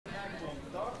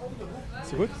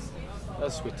So good?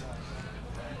 That's sweet.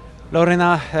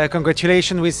 Lorena,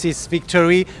 congratulations with this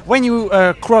victory. When you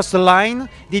crossed the line,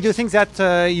 did you think that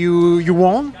you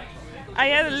won? I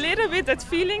had a little bit that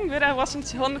feeling, but I wasn't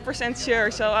 100% sure,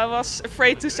 so I was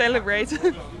afraid to celebrate.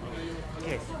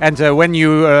 And when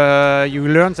you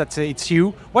learned that it's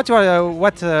you, what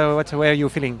were you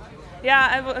feeling? Yeah,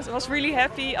 I was really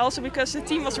happy also because the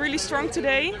team was really strong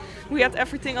today. We had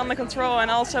everything under control and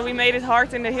also we made it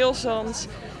hard in the hill zones.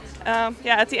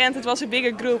 Yeah, at the end it was a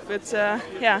bigger group, but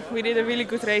yeah, we did a really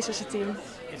good race as a team.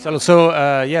 It's also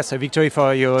yes, a victory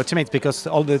for your teammates because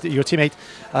your teammates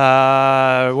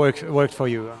worked for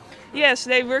you. Yes,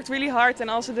 they worked really hard and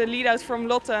also the lead out from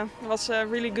Lotte was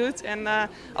really good and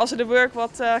also the work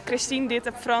what Christine did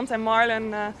up front and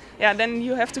Marlon, yeah, then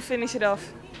you have to finish it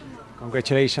off.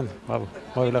 Congratulations, bravo,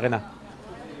 Lorena.